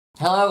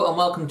Hello and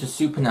welcome to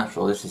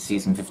Supernatural. This is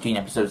season 15,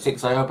 episode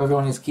 6. I hope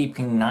everyone is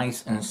keeping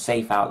nice and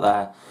safe out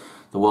there.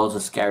 The world's a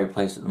scary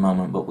place at the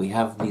moment, but we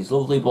have these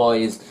lovely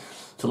boys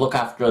to look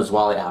after us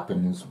while it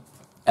happens.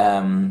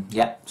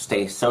 Yeah,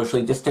 stay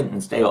socially distant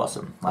and stay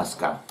awesome. Let's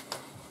go.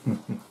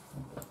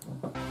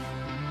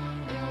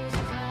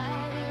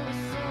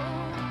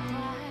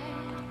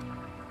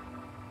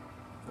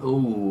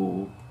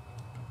 Ooh.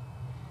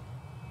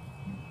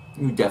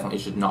 You definitely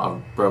should not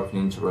have broken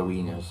into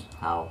Rowena's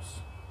house.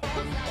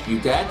 You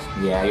dead?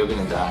 Yeah, you're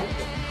gonna die.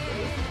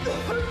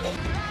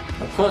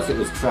 Of course it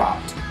was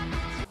trapped.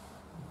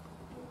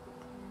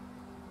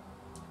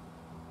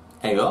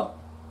 Hey up.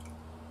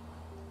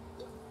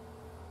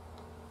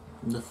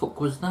 What the fuck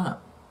was that?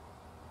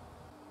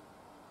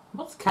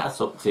 What's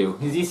Cass up to?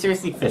 Is he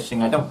seriously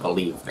fishing? I don't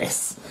believe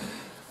this.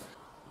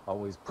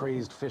 Always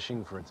praised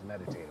fishing for its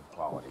meditative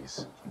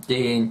qualities.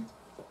 Dean.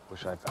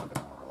 Wish I found it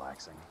more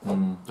relaxing.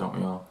 Don't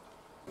we all?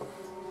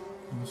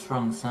 What's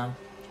wrong, Sam?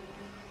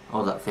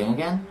 Oh, that thing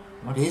again?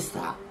 What is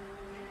that?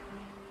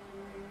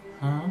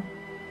 Huh?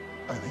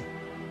 Eileen.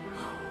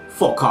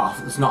 Fuck off,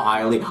 it's not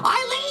Eileen.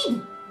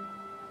 Eileen!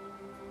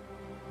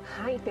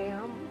 Hi,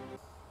 Dan.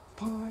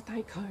 But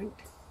I can't.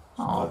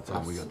 Oh, By the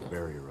time we got the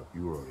barrier up,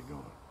 you were already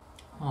gone.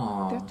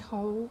 Oh. That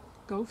whole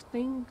ghost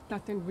thing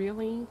doesn't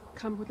really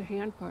come with a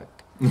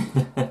handbook.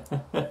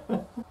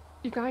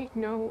 You guys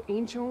know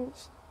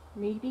angels?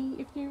 Maybe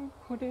if you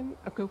put in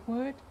a good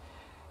word,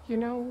 you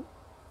know,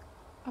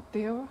 up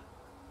there.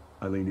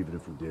 Eileen, even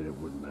if we did, it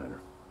wouldn't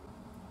matter.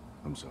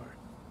 I'm sorry.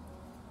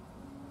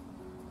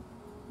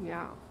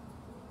 Yeah.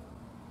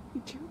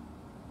 Me too.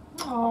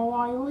 Oh,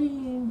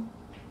 Eileen.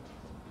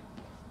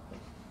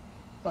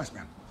 Nice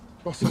man.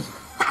 Well said.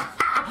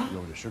 You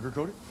want me to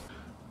sugarcoat it?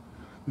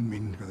 Been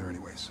meaning to go there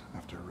anyways,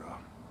 after,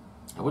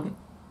 I wouldn't.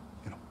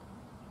 you know.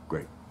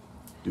 Great.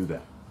 Do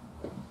that.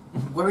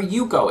 Where are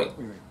you going?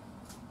 Wait.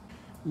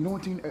 You know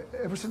what, Dean?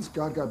 Ever since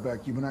God got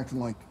back, you've been acting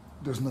like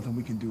there's nothing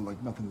we can do, like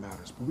nothing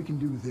matters. But we can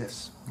do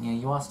this. Yeah,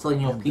 you are still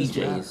in your And this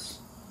PJs. matters.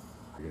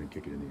 You're gonna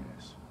kick it in the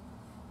ass.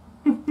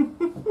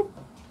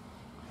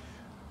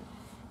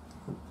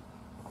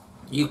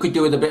 You could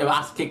do with a bit of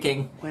ass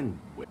kicking. When?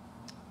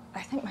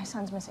 I think my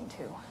son's missing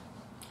too.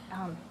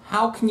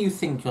 How can you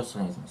think your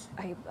son is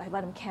missing? I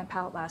let him camp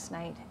out last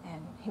night,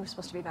 and he was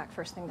supposed to be back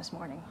first thing this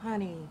morning.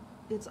 Honey,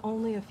 it's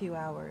only a few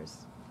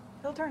hours.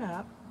 He'll turn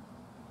up.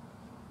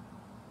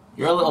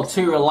 You're a little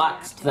too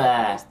relaxed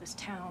there, This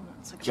town,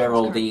 it's like a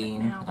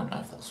Geraldine. postcard I don't know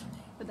if that's her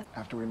name.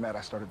 After we met,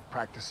 I started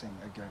practicing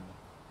again.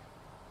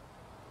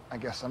 I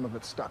guess I'm a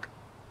bit stuck.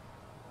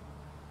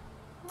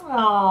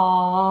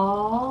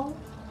 Aww.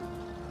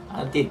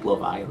 I did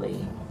love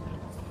Eileen.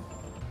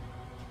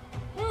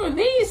 Who are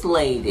these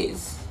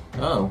ladies?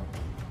 Oh,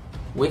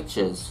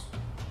 witches.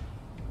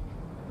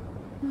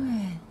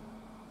 What?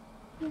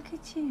 Look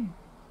at you.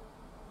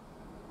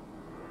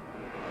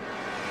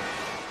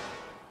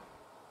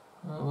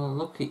 Oh, well,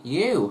 look at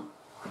you.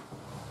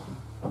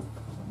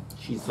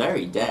 She's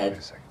very Wait dead.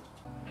 a second.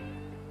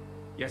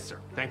 Yes, sir.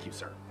 Thank you,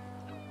 sir.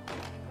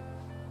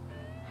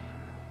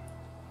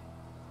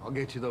 I'll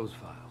get you those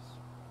files.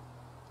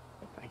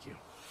 Thank you.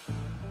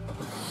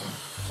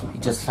 We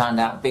just found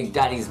out Big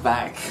Daddy's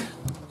back.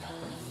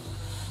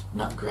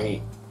 Not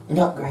great.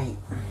 Not great.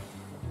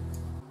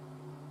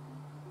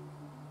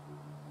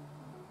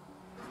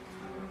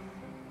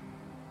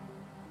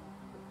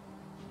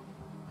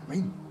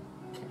 Eileen?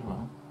 Okay,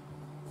 well,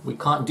 we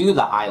can't do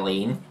that,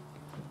 Eileen.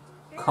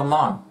 Come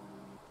on.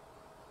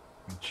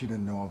 She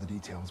didn't know all the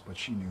details, but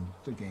she knew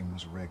the game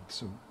was rigged.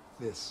 So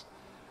this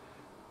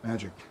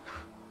magic,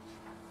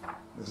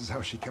 this is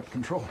how she kept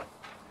control.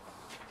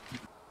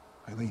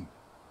 Eileen,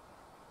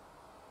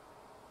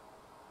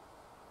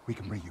 we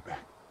can bring you back.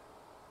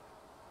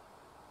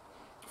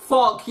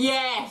 Fuck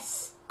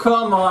yes!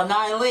 Come on,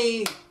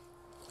 Eileen!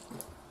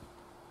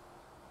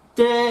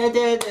 Da,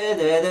 da, da,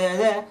 da,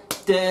 da,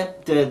 da, da,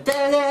 da,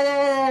 da,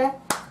 da.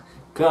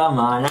 Come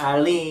on,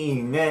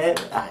 Eileen!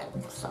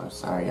 I'm so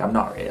sorry, I'm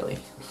not really.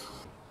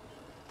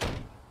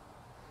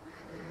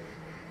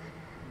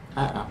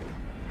 Uh-oh.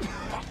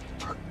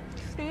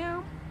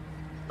 Sam?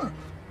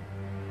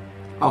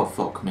 Oh,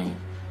 fuck me.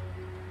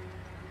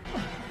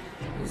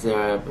 Is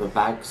there a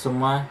bag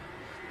somewhere?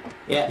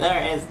 Yeah,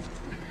 there it is.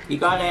 You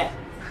got it.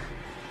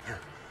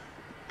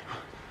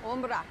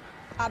 Ombra,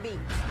 Abi.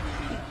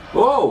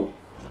 Whoa!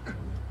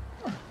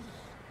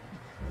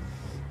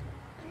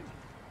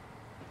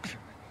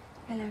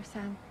 Hello,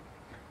 Sam.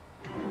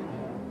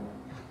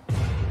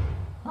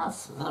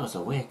 That was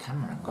a weird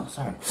camera angle,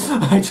 sorry.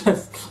 I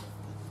just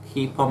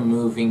keep on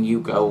moving, you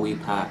go, we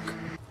pack.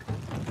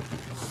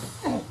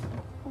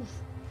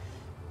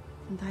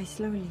 And die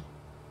slowly.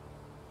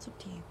 It's up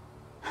to you.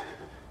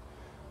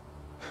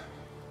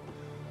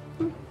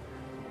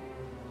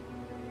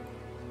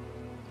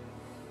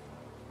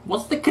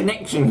 What's the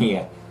connection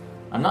here?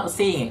 I'm not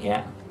seeing it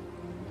yet.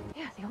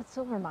 Yeah, the old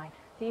silver mine.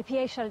 The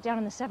EPA shut it down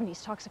in the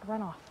 70s, toxic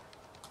runoff.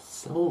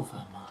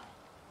 Silver mine.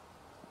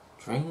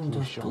 Drained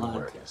of Show me where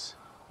blood. it is.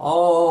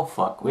 Oh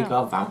fuck, we No.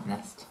 got vamp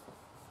nest.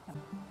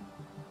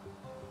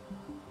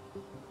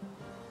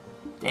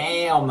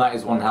 Damn, that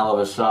is one hell of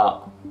a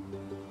shot.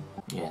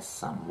 Yes,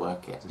 Sam,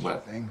 work it. Is this your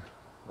thing?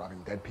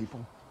 Robbing dead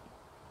people?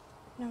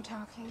 No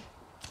talking.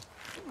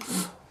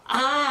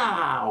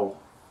 Ow!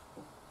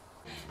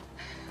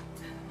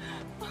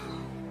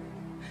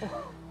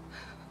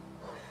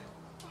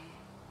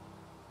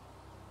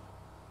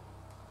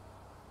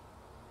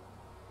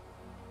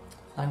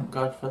 Thank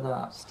God for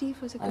that.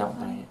 Steve was a good I don't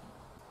guy. buy it.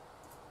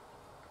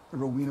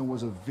 Rowena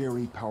was a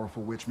very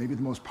powerful witch, maybe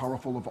the most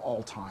powerful of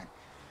all time.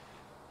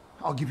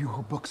 I'll give you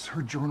her books,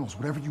 her journals,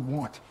 whatever you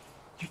want.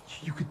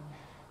 You could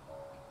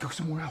go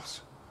somewhere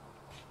else.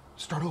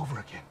 Start over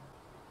again.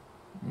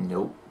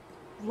 Nope.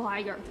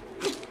 Liar.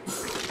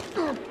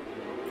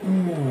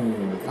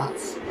 Ooh,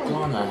 that's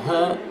gonna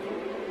hurt.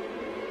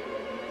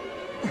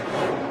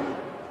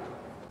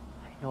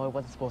 I know I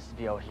wasn't supposed to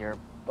be out here,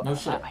 but No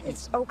shit.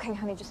 It's okay,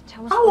 honey. Just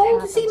tell us How what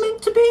old is he happened.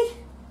 meant to be?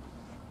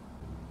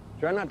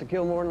 Try not to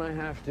kill more than I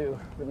have to,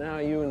 but now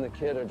you and the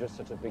kid are just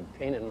such a big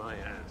pain in my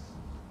ass.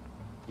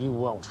 You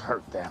won't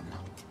hurt them.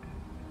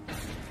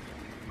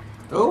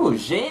 Oh,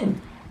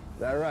 Jin. Is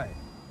that right?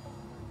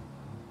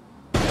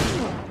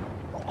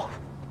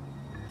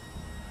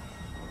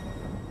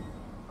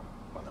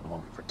 Well, it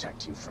won't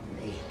protect you from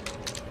me.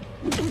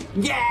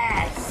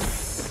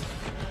 Yes!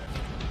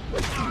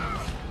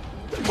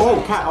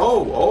 Oh, cat.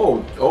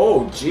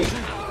 Oh, gee.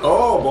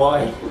 Oh,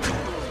 boy.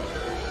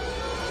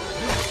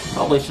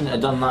 Probably shouldn't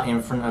have done that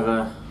in front of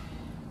a...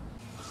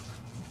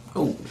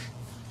 Oh.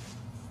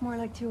 More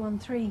like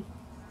 2-on-3.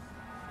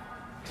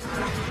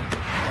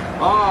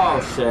 Oh,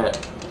 shit.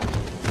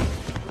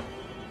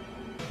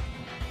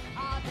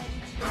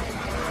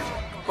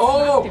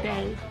 Oh!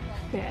 Today,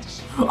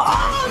 bitch.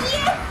 Oh,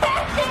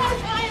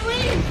 yes!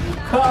 Eileen!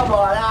 Come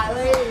on,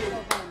 Eileen!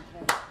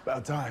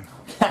 About time.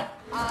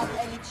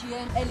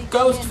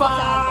 Ghost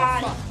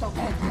fight!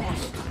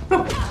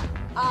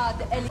 I'll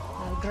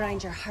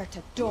grind your heart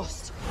to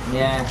dust.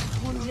 Yeah.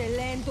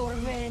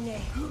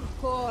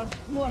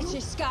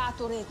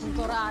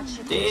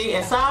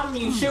 Yeah, Sam,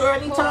 you shoot her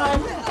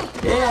anytime.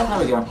 Yeah, there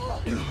we go.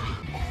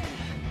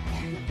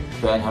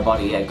 Burn her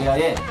body, yeah, good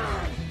idea.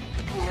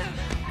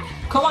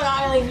 Come on,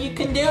 Eileen, you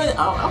can do it.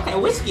 Oh, okay,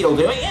 whiskey will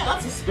do it. Yeah,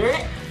 that's the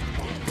spirit.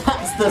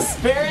 That's the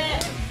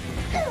spirit.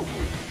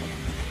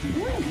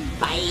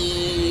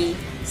 Bye.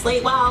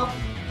 Sleep well.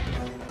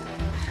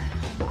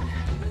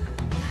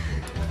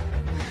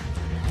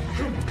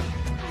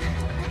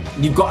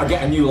 You've got to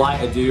get a new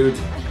lighter, dude.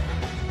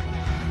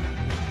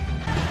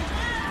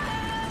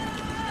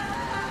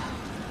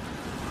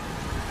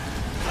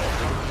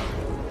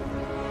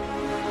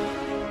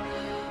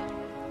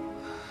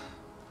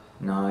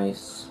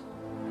 Nice.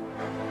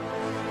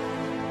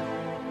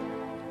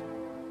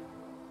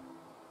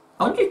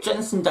 I wonder if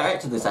Jensen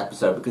directed this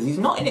episode because he's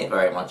not in it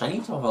very much. I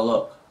need to have a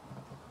look.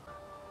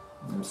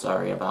 I'm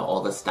sorry about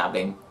all the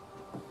stabbing.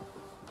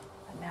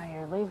 But now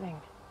you're leaving.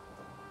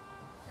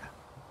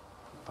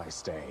 If I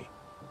stay,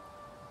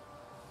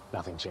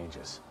 nothing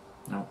changes.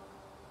 No.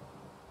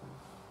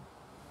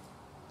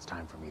 It's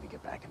time for me to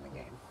get back in the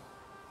game.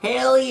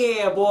 Hell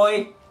yeah,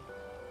 boy!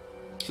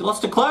 She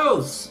lost her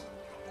clothes!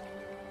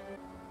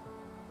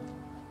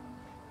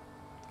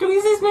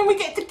 Does this mean we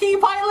get to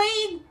keep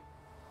Eileen?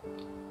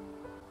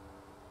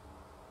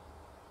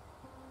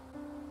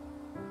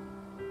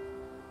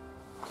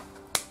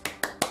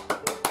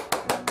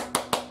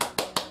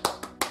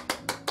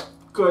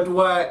 Good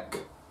work.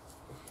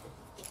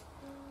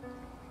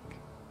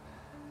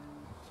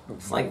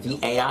 It's like the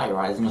AI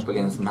rising up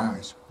against man.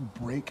 Guys who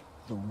break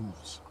the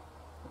rules.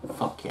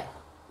 Fuck yeah.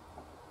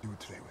 Do it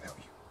today without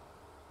you.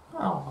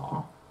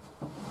 Aww.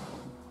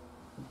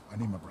 I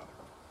need my brother.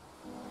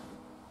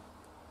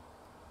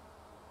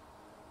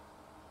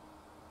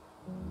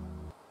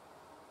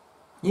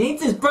 He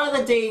needs his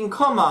brother, Dean.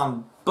 Come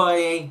on,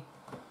 buddy.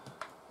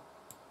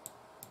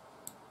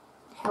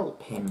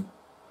 Help him.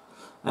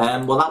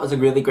 Well, that was a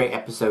really great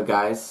episode,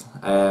 guys.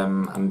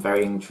 I'm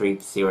very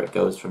intrigued to see where it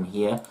goes from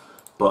here.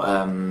 But,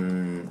 oh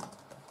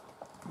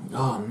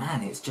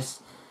man, it's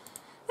just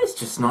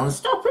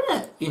non-stop,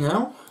 isn't it? You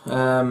know?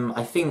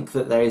 I think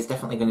that there is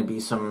definitely going to be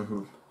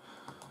some,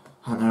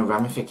 I don't know,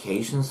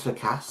 ramifications for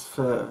Cass.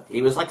 For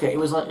it was like a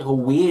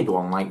weird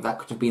one. Like that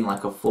could have been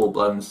like a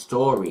full-blown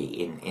story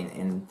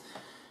in.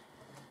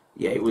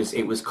 Yeah, it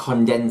was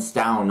condensed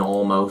down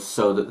almost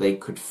so that they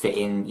could fit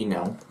in, you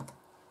know,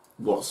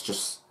 what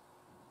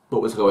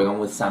was going on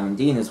with Sam and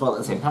Dean as well at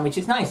the same time, which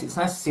is nice. It's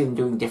nice to see them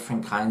doing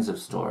different kinds of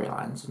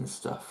storylines and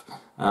stuff.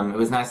 It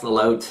was a nice little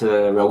ode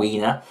to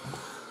Rowena,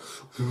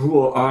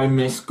 who I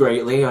miss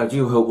greatly. I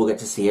do hope we'll get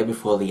to see her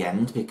before the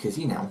end because,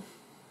 you know,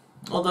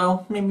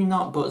 although maybe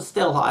not, but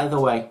still, either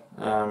way,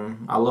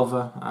 I love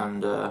her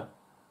and,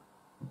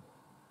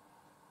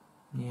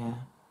 yeah.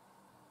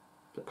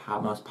 The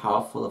most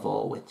powerful of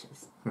all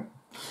witches.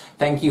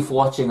 Thank you for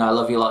watching. I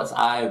love you lots.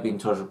 I have been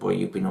Toja Boy.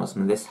 You've been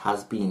awesome. This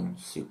has been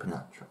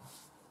Supernatural.